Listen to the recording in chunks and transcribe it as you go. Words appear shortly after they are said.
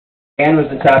Dan was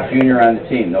the top junior on the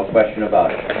team, no question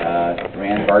about it.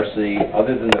 Ran varsity,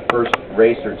 other than the first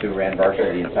race or two, ran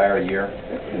varsity the entire year,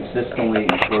 consistently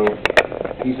improved.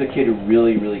 He's a kid who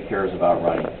really, really cares about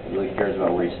running, really cares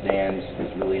about where he stands, is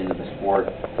really into the sport,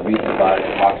 reads about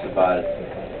it, talks about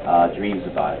it, dreams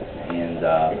about it. And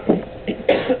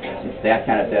it's that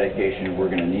kind of dedication we're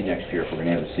going to need next year if we're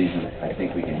going to have the season I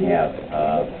think we can have.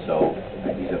 So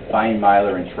he's a fine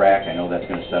miler in track. I know that's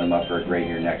going to set him up for a great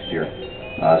year next year.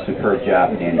 Superb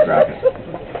job, Danny Crockett.